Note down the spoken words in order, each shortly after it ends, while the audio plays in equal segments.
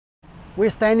We're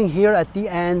standing here at the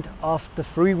end of the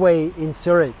freeway in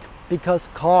Zurich because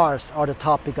cars are the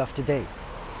topic of today.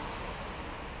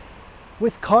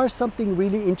 With cars, something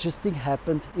really interesting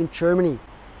happened in Germany.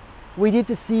 We did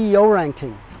the CEO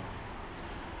ranking.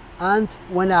 And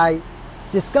when I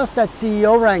discussed that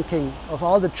CEO ranking of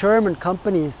all the German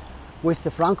companies with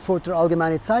the Frankfurter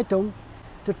Allgemeine Zeitung,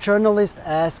 the journalist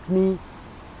asked me,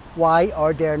 why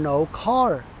are there no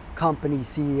car company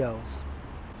CEOs?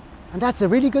 And that's a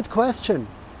really good question,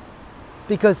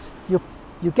 because you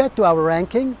get to our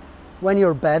ranking when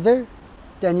you're better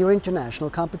than your international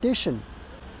competition,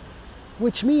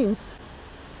 which means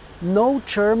no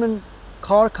German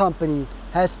car company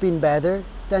has been better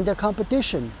than their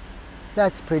competition.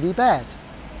 That's pretty bad.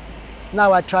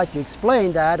 Now, I tried to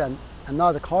explain that, and I'm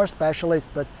not a car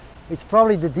specialist, but it's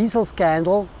probably the diesel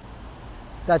scandal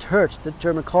that hurt the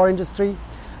German car industry,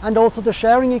 and also the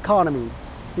sharing economy,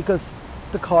 because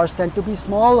the cars tend to be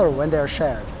smaller when they're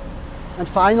shared. And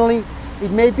finally,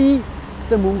 it may be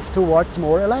the move towards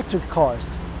more electric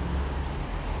cars.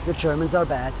 The Germans are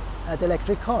bad at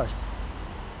electric cars.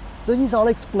 So this all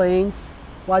explains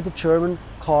why the German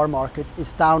car market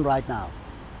is down right now.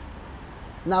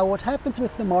 Now, what happens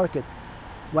with the market?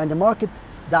 When the market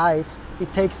dives,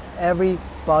 it takes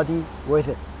everybody with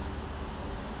it.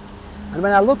 And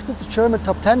when I looked at the German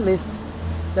top 10 list,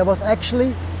 there was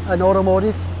actually an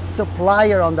automotive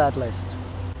supplier on that list.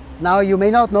 Now, you may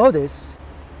not know this.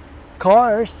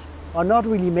 Cars are not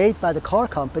really made by the car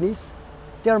companies.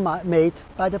 They're made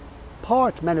by the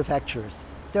part manufacturers.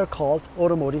 They're called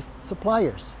automotive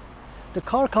suppliers. The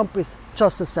car companies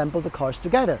just assemble the cars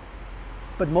together,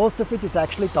 but most of it is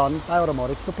actually done by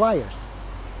automotive suppliers.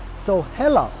 So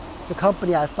Hella, the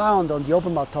company I found on the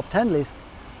Obermatt top 10 list,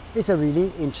 is a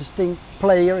really interesting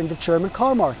player in the German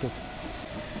car market.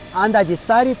 And I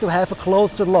decided to have a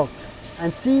closer look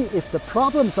and see if the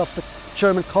problems of the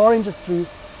German car industry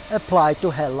apply to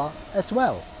Hella as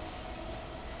well.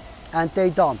 And they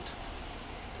don't.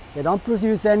 They don't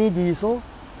produce any diesel.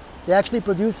 They actually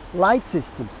produce light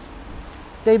systems.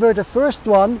 They were the first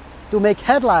one to make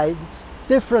headlights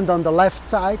different on the left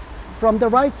side from the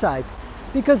right side.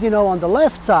 Because, you know, on the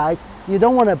left side, you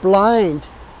don't want to blind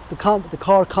the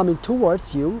car coming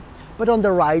towards you, but on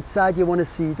the right side, you want to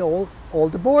see all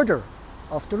the border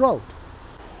of the road.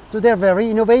 So they're very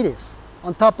innovative.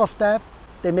 On top of that,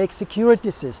 they make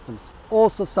security systems,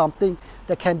 also something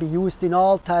that can be used in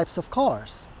all types of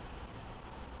cars.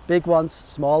 Big ones,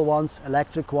 small ones,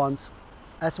 electric ones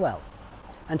as well.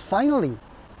 And finally,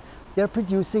 they're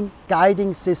producing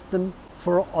guiding system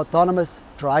for autonomous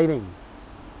driving.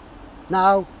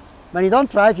 Now, when you don't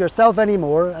drive yourself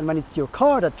anymore, and when it's your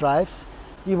car that drives,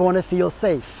 you want to feel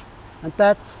safe. And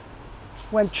that's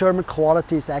when German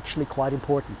quality is actually quite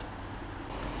important.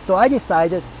 So I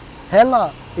decided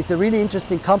Hella is a really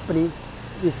interesting company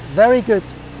with very good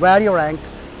value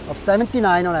ranks of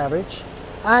 79 on average,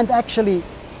 and actually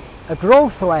a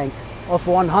growth rank of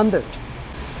 100.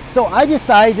 So I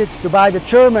decided to buy the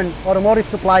German automotive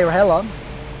supplier Hella.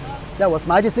 That was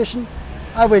my decision.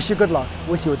 I wish you good luck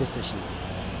with your decision.